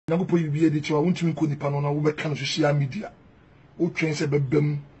Nyankopon yibi edi che wa wontumi nko nipa no na wo be ka no social media o twen se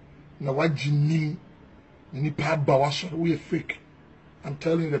bebam na wajinim nipa ba wa so we fake. I'm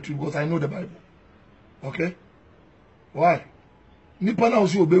telling you the truth because I know the Bible. Okay? Why? Nipa na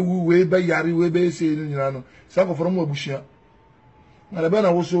osi obewu we be yare we be say no nyina no sa ko from abushia na be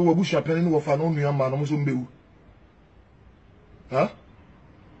na wo so abushia pene ni wo fa no nua ma no so mbewu. Huh?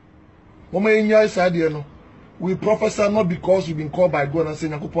 Mama enya side no. We prophesy not because we've been called by God and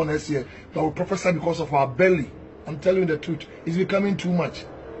saying Nyarko next year, but we prophesy because of our belly. I'm telling you the truth. It's becoming too much.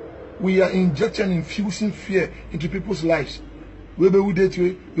 We are injecting and infusing fear into people's lives. We be date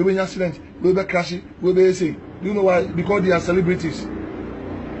we be accident, we be crash, we be say. Do you know why? Because they are celebrities.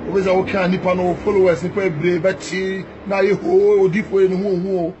 Always our can nipa no followers, nipa brave, but now you ho deep way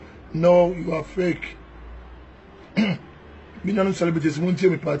no. No, you are fake. Me no celebrities won't tell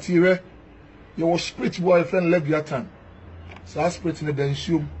me party where your spirit boyfriend left your time. So I spirit in the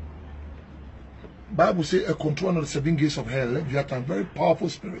densium. Bible say a control of the 7 gates of hell left your time. Very powerful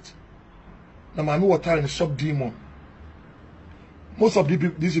spirit. Now I know what time is sub demon. Most of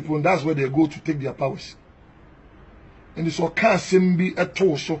these people, that's where they go to take their powers. And this all can't be a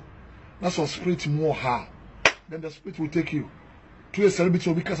torso. That's what spirit more hard. Then the spirit will take you to a celebrity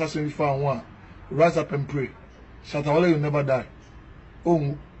will be cast as we found one. Rise up and pray. Shatawale, you never die.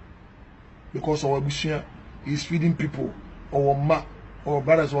 Oh, because our bushia is feeding people, our ma, our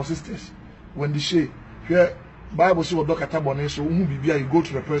brothers or sisters. When they say, here, Bible says, "Doc atabone." So, you go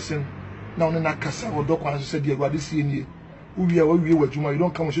to the person. Now, na kasa or doc as you said, "You are this year." You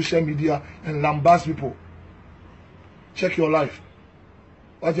don't come on social media and lambast people. Check your life.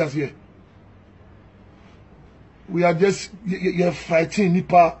 What just here? We are just you're fighting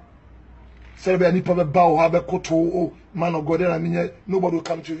nipa. Celebrate nipa be bow have a koto. Oh man of God, I mean nobody will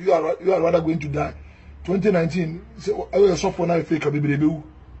come to you. You are rather going to die. 2019. So I will suffer now fake a baby.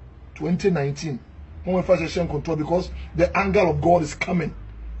 2019. When first session control because the anger of God is coming.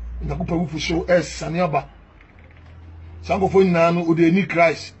 In the group of show us Saniaba. Some of you now who they need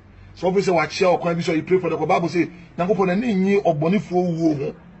Christ. So obviously watch share or can so you pray for the Bible say Nyankopon na nyi oboni fo wuo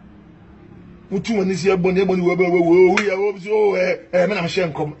ho. Mutu mani si eboni we so me na me share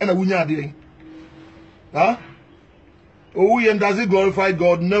nkom e na wunya ade. Huh? Oh, and does it glorify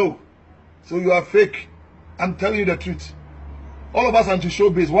God? No. So you are fake. I'm telling you the truth. All of us are to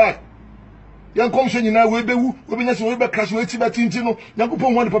show base. Why? Young come show you now we be nyase we be crash we ti betinti no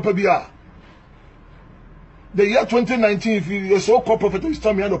Nyankopon wan papa bia. The year 2019, if you're so-called prophet, you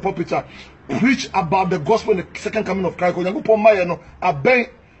stand behind the pulpit, preach about the gospel and the second coming of Christ. You go my no, I bang,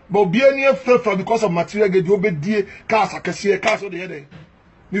 but be any faithful because of material. Get you be dear cars. I can see a cars on the head.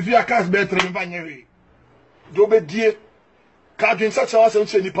 If you are cars better than Vanyeri, you be dear. Cars in such a house and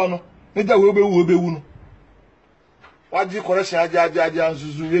say Nipano. Neither will be uno. What do you correct?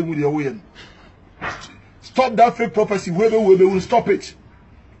 Stop that fake prophecy. Will be stop it.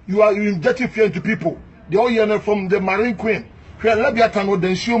 You are injecting fear into people. The all year from the Marine Queen. Where Leviathan or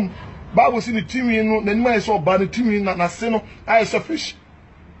Densium, Bible see the team in the man saw by the team in Naseno, I fish.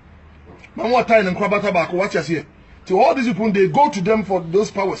 Man, what time and Krabata back, watch us here. To all these people, they go to them for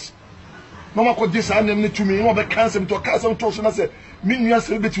those powers. Mama could this and them to me, you know, the cancer to a cancer to I said, mean you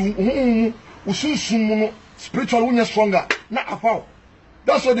celebrate you, soon spiritual when you're stronger, not a foul.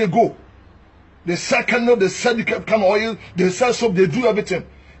 That's where they go. The second, they said they can oil, they sell soap, they do everything.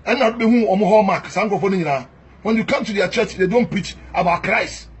 And not be who hallmark. When you come to their church, they don't preach about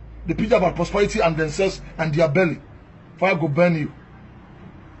Christ. They preach about prosperity and themselves and their belly. Fire go burn you.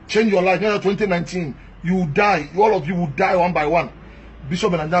 Change your life. Now 2019, you will die. All of you will die one by one.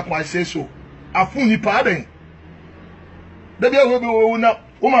 Bishop and Nyarko, I say so. Afuni pardon. Baby, I will be una.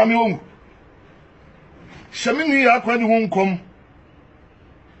 Oma mi ongu. Shamini ya kwa ni won't come.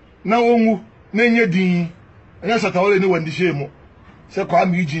 Na ongu nenye din. Anya satawale ni wendi shemo. Se kwa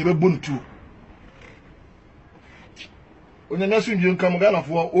mi ji be bontu onanya sunje nkam Ghana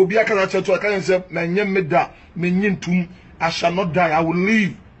fo obi akara cheto aka say na nyem meda me nyintum I shall not die. I will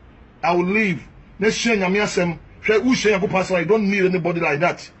live na hye nyame asem hwe u hye yakopasa. I don't need anybody like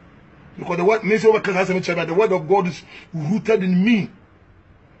that because the word means over can the word of God is rooted in me.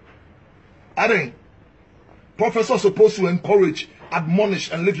 Aren't prophets are supposed to encourage,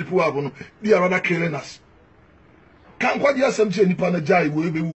 admonish and lift people up. They are rather killing us. Can't quite hear some nipa na jai we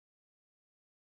be